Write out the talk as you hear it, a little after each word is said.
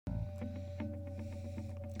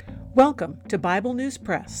Welcome to Bible News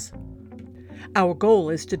Press. Our goal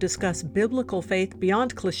is to discuss biblical faith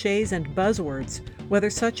beyond cliches and buzzwords, whether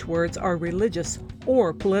such words are religious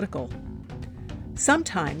or political.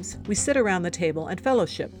 Sometimes we sit around the table and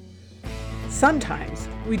fellowship. Sometimes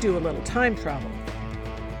we do a little time travel.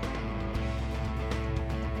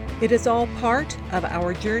 It is all part of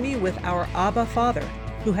our journey with our Abba Father,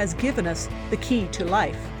 who has given us the key to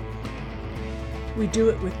life. We do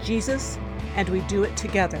it with Jesus, and we do it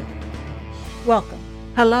together. Welcome.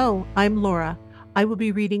 Hello, I'm Laura. I will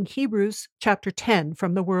be reading Hebrews chapter 10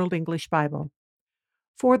 from the World English Bible.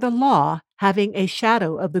 For the law, having a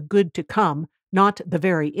shadow of the good to come, not the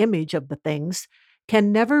very image of the things,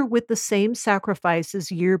 can never with the same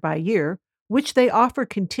sacrifices year by year, which they offer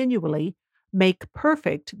continually, make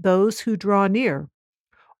perfect those who draw near.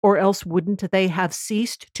 Or else wouldn't they have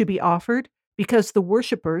ceased to be offered, because the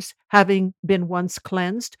worshippers, having been once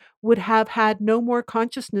cleansed, would have had no more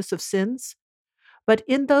consciousness of sins? But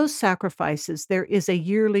in those sacrifices there is a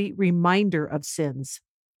yearly reminder of sins.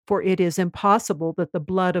 For it is impossible that the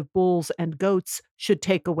blood of bulls and goats should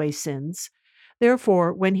take away sins.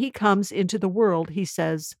 Therefore, when he comes into the world, he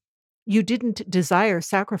says, "You didn't desire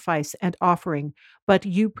sacrifice and offering, but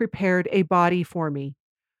you prepared a body for me.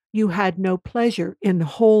 You had no pleasure in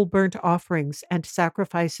whole burnt offerings and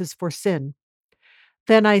sacrifices for sin."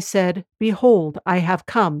 Then I said, "Behold, I have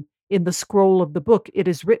come. In the scroll of the book it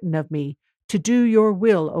is written of me, to do your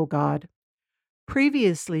will, O God."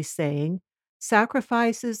 Previously saying,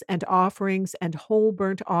 "Sacrifices and offerings and whole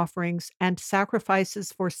burnt offerings and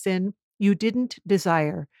sacrifices for sin you didn't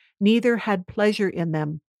desire, neither had pleasure in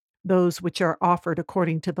them, those which are offered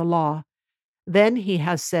according to the law." Then he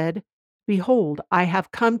has said, "Behold, I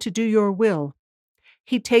have come to do your will."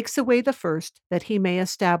 He takes away the first, that he may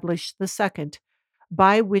establish the second,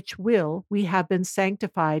 by which will we have been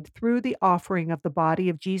sanctified through the offering of the body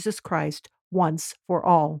of Jesus Christ once for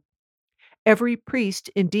all. Every priest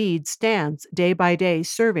indeed stands day by day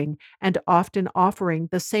serving and often offering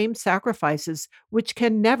the same sacrifices which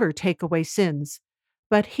can never take away sins.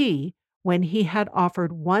 But he, when he had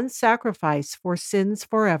offered one sacrifice for sins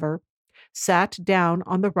forever, sat down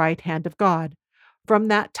on the right hand of God, from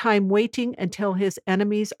that time waiting until his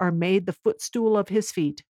enemies are made the footstool of his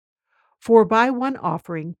feet. For by one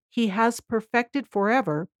offering he has perfected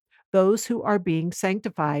forever those who are being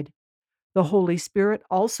sanctified. The Holy Spirit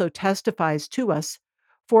also testifies to us,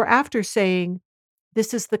 for after saying,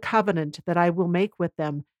 "This is the covenant that I will make with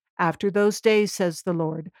them. After those days, says the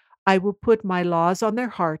Lord, I will put my laws on their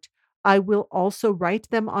heart. I will also write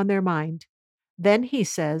them on their mind." Then he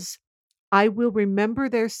says, "I will remember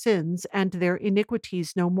their sins and their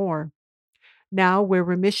iniquities no more." Now, where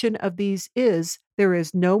remission of these is, there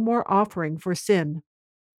is no more offering for sin.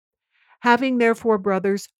 Having therefore,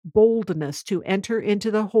 brothers, boldness to enter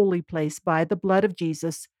into the holy place by the blood of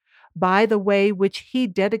Jesus, by the way which he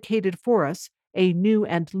dedicated for us, a new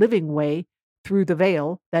and living way, through the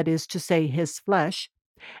veil, that is to say, his flesh,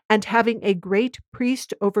 and having a great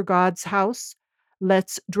priest over God's house,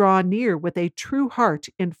 let's draw near with a true heart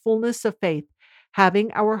in fullness of faith,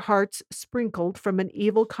 having our hearts sprinkled from an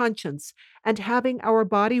evil conscience, and having our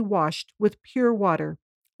body washed with pure water.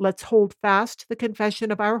 Let's hold fast the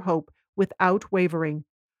confession of our hope without wavering,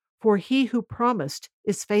 for he who promised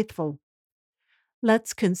is faithful.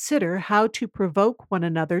 Let's consider how to provoke one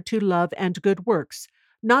another to love and good works,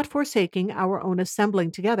 not forsaking our own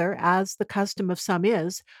assembling together, as the custom of some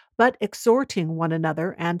is, but exhorting one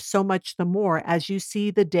another, and so much the more as you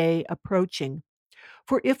see the day approaching.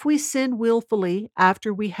 For if we sin wilfully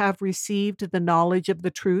after we have received the knowledge of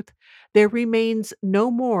the truth, there remains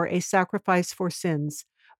no more a sacrifice for sins,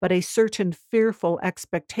 but a certain fearful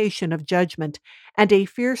expectation of judgment, and a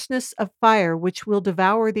fierceness of fire which will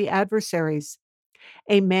devour the adversaries.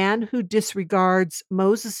 A man who disregards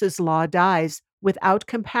Moses' law dies without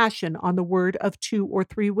compassion on the word of 2 or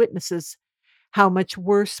 3 witnesses. How much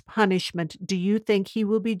worse punishment do you think he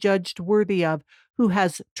will be judged worthy of, who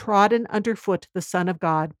has trodden underfoot the Son of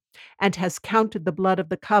God, and has counted the blood of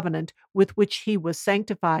the covenant with which he was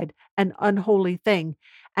sanctified an unholy thing,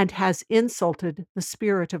 and has insulted the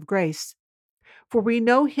Spirit of grace? For we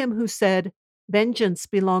know him who said, "Vengeance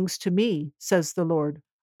belongs to me, says the Lord.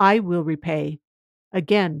 I will repay."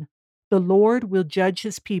 Again, the Lord will judge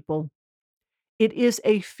his people. It is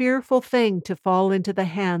a fearful thing to fall into the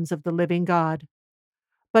hands of the living God.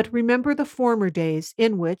 But remember the former days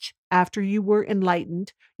in which, after you were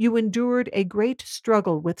enlightened, you endured a great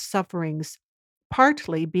struggle with sufferings,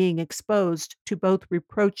 partly being exposed to both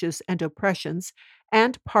reproaches and oppressions,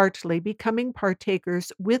 and partly becoming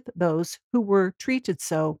partakers with those who were treated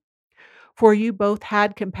so. For you both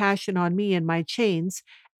had compassion on me in my chains,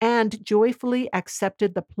 and joyfully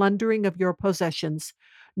accepted the plundering of your possessions,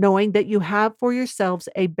 knowing that you have for yourselves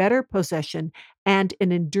a better possession and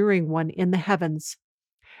an enduring one in the heavens.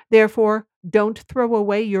 Therefore, don't throw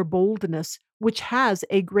away your boldness, which has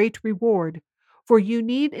a great reward, for you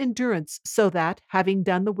need endurance so that, having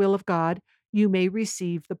done the will of God, you may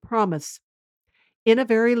receive the promise. In a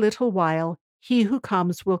very little while, he who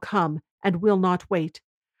comes will come and will not wait,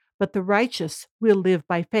 but the righteous will live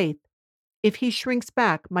by faith. If he shrinks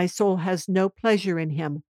back, my soul has no pleasure in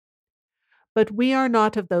him. But we are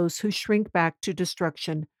not of those who shrink back to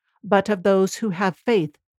destruction, but of those who have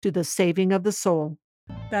faith to the saving of the soul.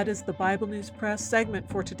 That is the Bible News Press segment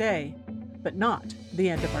for today, but not the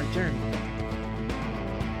end of our journey.